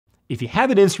If you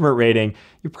have an instrument rating,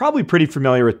 you're probably pretty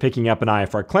familiar with picking up an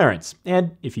IFR clearance.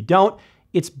 And if you don't,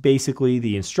 it's basically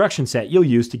the instruction set you'll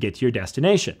use to get to your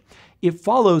destination. It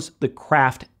follows the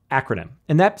CRAFT acronym,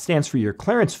 and that stands for your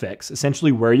clearance fix,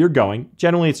 essentially where you're going.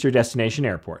 Generally, it's your destination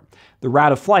airport. The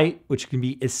route of flight, which can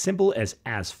be as simple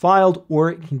as filed, or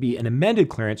it can be an amended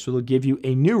clearance, so it'll give you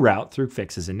a new route through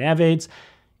fixes and navaids.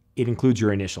 It includes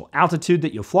your initial altitude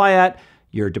that you'll fly at,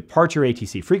 your departure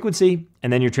ATC frequency,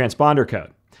 and then your transponder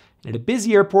code. At a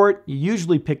busy airport, you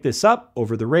usually pick this up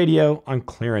over the radio on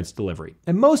clearance delivery.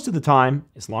 And most of the time,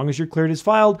 as long as you're cleared as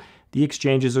filed, the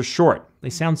exchanges are short. They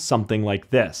sound something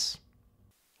like this.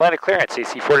 Line of clearance,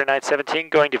 AC 4917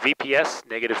 going to VPS,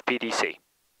 negative PDC.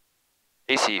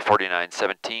 AC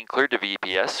 4917 cleared to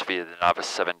VPS via the Novice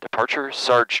 7 departure,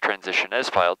 Sarge transition as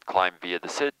filed, climb via the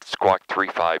SID, squawk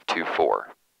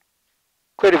 3524.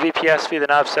 Clear to VPS via the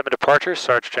Nav 7 departure,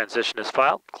 Sarge transition is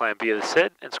filed, climb via the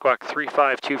SID, and squawk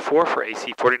 3524 for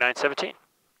AC 4917.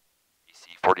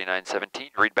 AC 4917,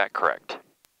 read back correct.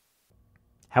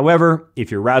 However,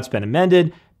 if your route's been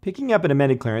amended, picking up an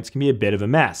amended clearance can be a bit of a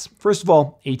mess. First of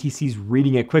all, ATC's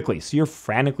reading it quickly, so you're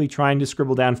frantically trying to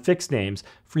scribble down fixed names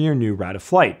for your new route of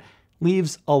flight.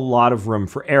 Leaves a lot of room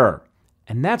for error.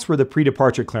 And that's where the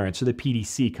pre-departure clearance, or the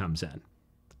PDC, comes in.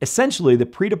 Essentially, the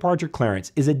pre-departure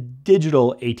clearance is a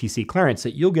digital ATC clearance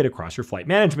that you'll get across your flight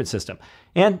management system.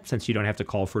 And since you don't have to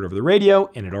call for it over the radio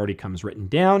and it already comes written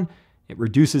down, it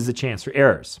reduces the chance for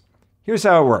errors. Here's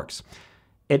how it works.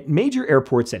 At major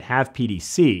airports that have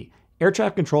PDC, air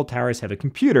traffic control towers have a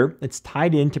computer that's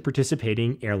tied into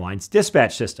participating airlines'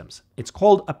 dispatch systems. It's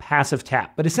called a passive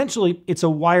tap, but essentially it's a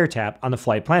wiretap on the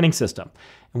flight planning system.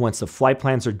 And once the flight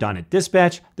plans are done at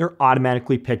dispatch, they're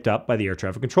automatically picked up by the air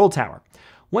traffic control tower.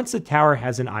 Once the tower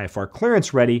has an IFR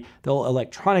clearance ready, they'll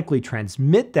electronically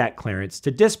transmit that clearance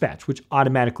to dispatch, which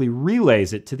automatically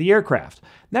relays it to the aircraft.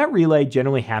 That relay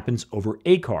generally happens over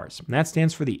ACARS, and that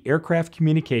stands for the Aircraft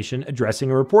Communication Addressing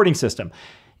and Reporting System.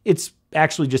 It's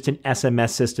actually just an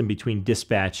SMS system between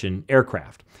dispatch and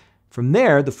aircraft. From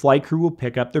there, the flight crew will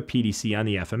pick up their PDC on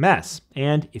the FMS,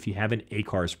 and if you have an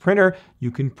ACARS printer,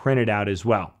 you can print it out as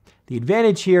well. The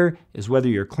advantage here is whether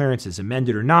your clearance is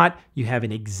amended or not, you have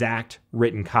an exact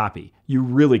written copy. You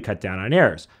really cut down on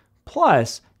errors.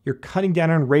 Plus, you're cutting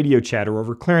down on radio chatter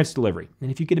over clearance delivery.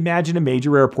 And if you could imagine a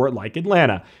major airport like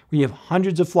Atlanta, where you have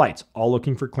hundreds of flights all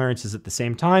looking for clearances at the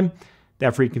same time,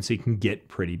 that frequency can get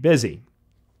pretty busy.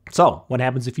 So, what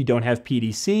happens if you don't have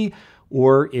PDC,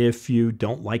 or if you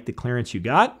don't like the clearance you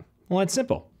got? Well, it's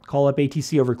simple. Call up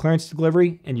ATC over clearance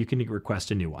delivery, and you can request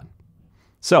a new one.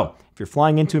 So, if you're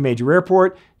flying into a major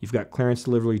airport, you've got clearance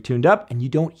delivery tuned up, and you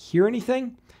don't hear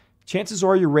anything, chances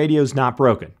are your radio's not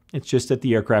broken. It's just that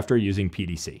the aircraft are using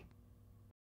PDC.